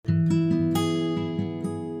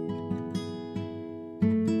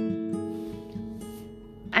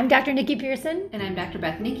I'm Dr. Nikki Pearson. And I'm Dr.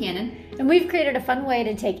 Bethany Cannon. And we've created a fun way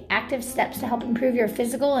to take active steps to help improve your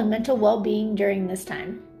physical and mental well-being during this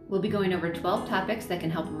time. We'll be going over 12 topics that can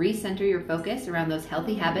help recenter your focus around those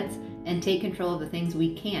healthy habits and take control of the things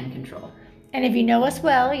we can control. And if you know us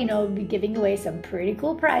well, you know we'll be giving away some pretty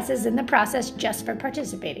cool prizes in the process just for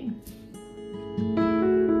participating.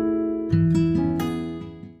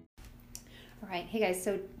 All right, hey guys,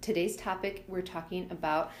 so today's topic, we're talking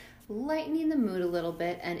about lightening the mood a little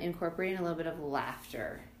bit and incorporating a little bit of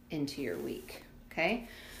laughter into your week, okay?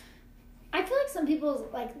 I feel like some people's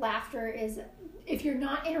laughter is, if you're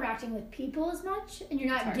not interacting with people as much and you're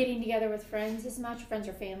not getting together with friends as much, friends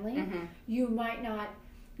or family, you might not,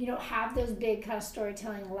 have those big kind of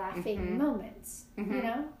storytelling, laughing moments,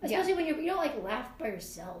 Especially when you don't laugh by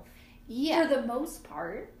yourself. Yeah. For the most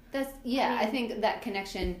part. I think that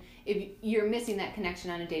connection, if you're missing that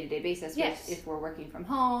connection on a day-to-day basis, if we're working from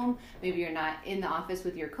home, maybe you're not in the office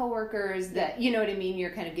with your coworkers, that, you know what I mean,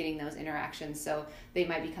 you're kind of getting those interactions, so they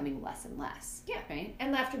might be coming less and less. Yeah. Right?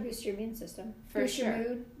 And laughter boosts your immune system. Boost your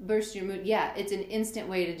mood. Boost your mood. Yeah, it's an instant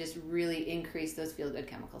way to just really increase those feel-good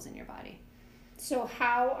chemicals in your body. So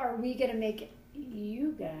how are we going to make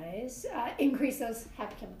you guys increase those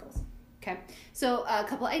happy chemicals? Okay, so a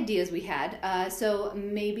couple ideas we had. So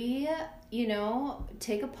maybe,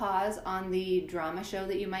 take a pause on the drama show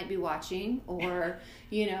that you might be watching, or,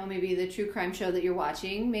 maybe the true crime show that you're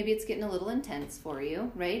watching. Maybe it's getting a little intense for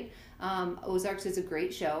you, right? Ozarks is a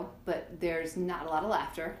great show, but there's not a lot of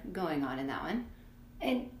laughter going on in that one.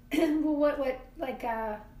 And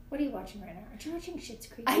what are you watching right now? Aren't you watching Schitt's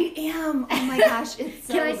Creek? I am. Oh my gosh, it's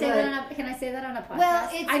so good. Can I say that on a podcast?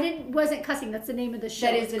 Well, wasn't cussing. That's the name of the show.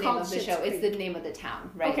 That is the name of the show. It's the name of the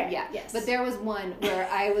town, right? Okay. Yeah. Yes. But there was one where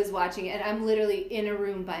I was watching it, and I'm literally in a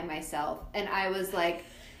room by myself, and I was like,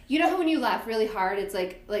 you know how when you laugh really hard, it's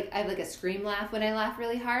like I have a scream laugh when I laugh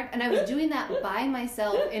really hard, and I was doing that by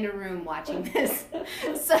myself in a room watching this.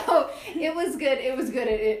 So it was good. It was good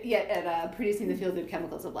at producing the feel-good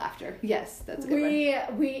chemicals of laughter. Yes, that's a good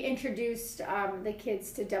one. We introduced the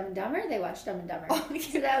kids to Dumb and Dumber. They watched Dumb and Dumber. Oh,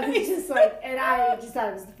 so that was just and I just thought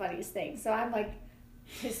it was the funniest thing. So I'm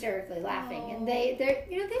hysterically laughing, and they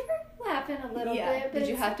were laughing a little bit. But did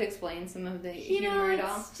you have to explain some of the humor at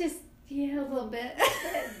all? It's just. Yeah, a little bit.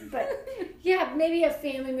 But yeah, maybe a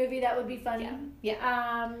family movie that would be funny.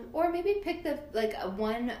 Yeah. Or maybe pick the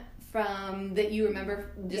one from that you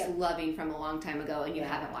remember just loving from a long time ago and you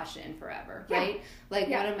haven't watched it in forever, right?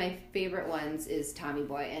 One of my favorite ones is Tommy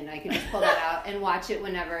Boy, and I could just pull that out and watch it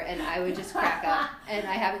whenever, and I would just crack up. And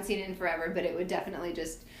I haven't seen it in forever, but it would definitely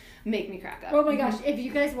just make me crack up. Oh my gosh, if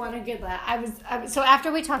you guys want a good laugh, so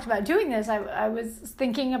after we talked about doing this, I was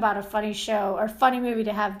thinking about a funny show or funny movie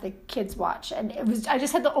to have the kids watch, and I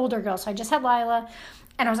just had the older girls, so I just had Lila,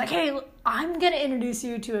 and I was like, hey, I'm going to introduce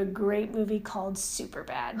you to a great movie called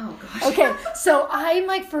Superbad. Oh gosh. Okay, so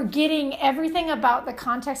I'm forgetting everything about the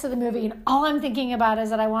context of the movie, and all I'm thinking about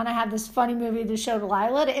is that I want to have this funny movie to show to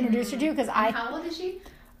Lila to introduce her to, because How old is she?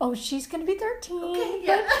 Oh, she's going to be 13. Okay,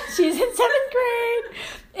 yeah. She's in 7th grade.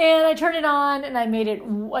 And I turned it on, and I made it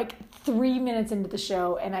 3 minutes into the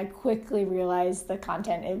show, and I quickly realized the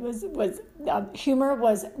content. It was humor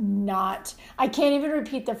was not. I can't even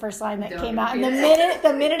repeat the first line that came out. And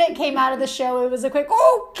the minute it came out of the show, it was a quick,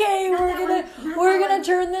 okay, we're gonna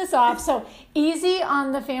turn this off. So easy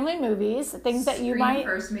on the family movies. Things that you might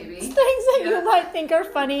first, maybe. Things that you might think are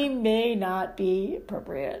funny may not be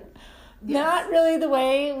appropriate. Yes. Not really the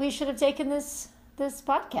way we should have taken this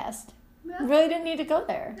podcast. Yeah. Really didn't need to go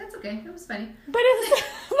there. That's okay. It was funny. But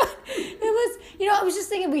it was, I was just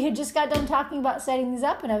thinking, we had just got done talking about setting these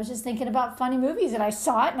up, and I was just thinking about funny movies, and I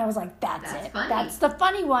saw it, and I was like, that's it. Funny. That's the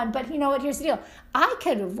funny one. But you know what? Here's the deal. I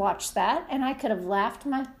could have watched that, and I could have laughed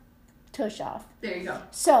my tush off. There you go.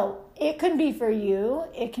 So it can be for you.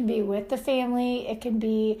 It can be with the family. It can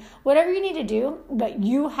be whatever you need to do, but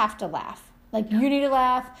you have to laugh. You need to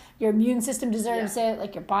laugh. Your immune system deserves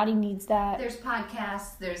it. Your body needs that. There's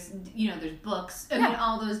podcasts. There's books. I mean,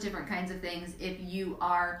 all those different kinds of things. If you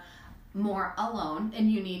are more alone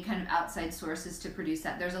and you need kind of outside sources to produce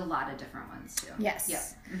that, there's a lot of different ones too. Yes. Yep.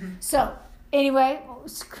 Mm-hmm. So anyway,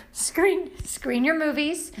 screen your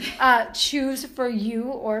movies. Choose for you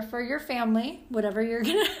or for your family, whatever you're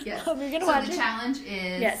gonna watch. So the challenge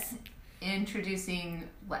is introducing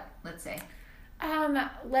what? Let's say.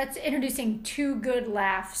 Let's introducing 2 good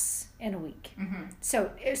laughs in a week. Mm-hmm. So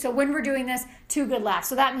when we're doing this, 2 good laughs.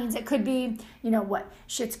 So that means it could be,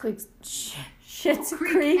 Schitt's Schitt's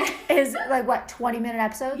Creek is like what 20-minute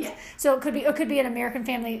episodes. Yeah. So it could be an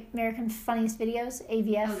American Funniest Videos,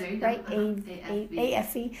 AVF, Oh, there you go. right?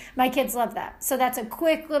 AFV. My kids love that. So that's a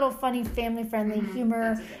quick little funny family friendly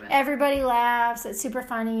humor. That's a good one. Everybody laughs. It's super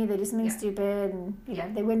funny. They do something stupid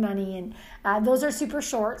and they win money and those are super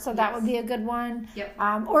short. So that would be a good one. Yep.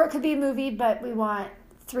 Or it could be a movie, but we want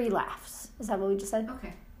 3 laughs. Is that what we just said?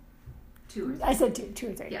 Okay. 2 or 3. I said 2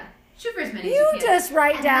 or 3. Yeah. Shoot for as many as You you can. just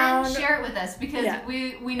write and down. then share it with us because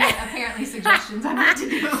we need apparently suggestions on what to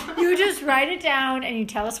do. You just write it down and you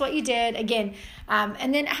tell us what you did again,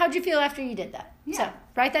 and then how'd you feel after you did that? Yeah. So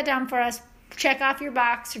write that down for us. Check off your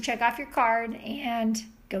box or check off your card and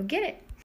go get it.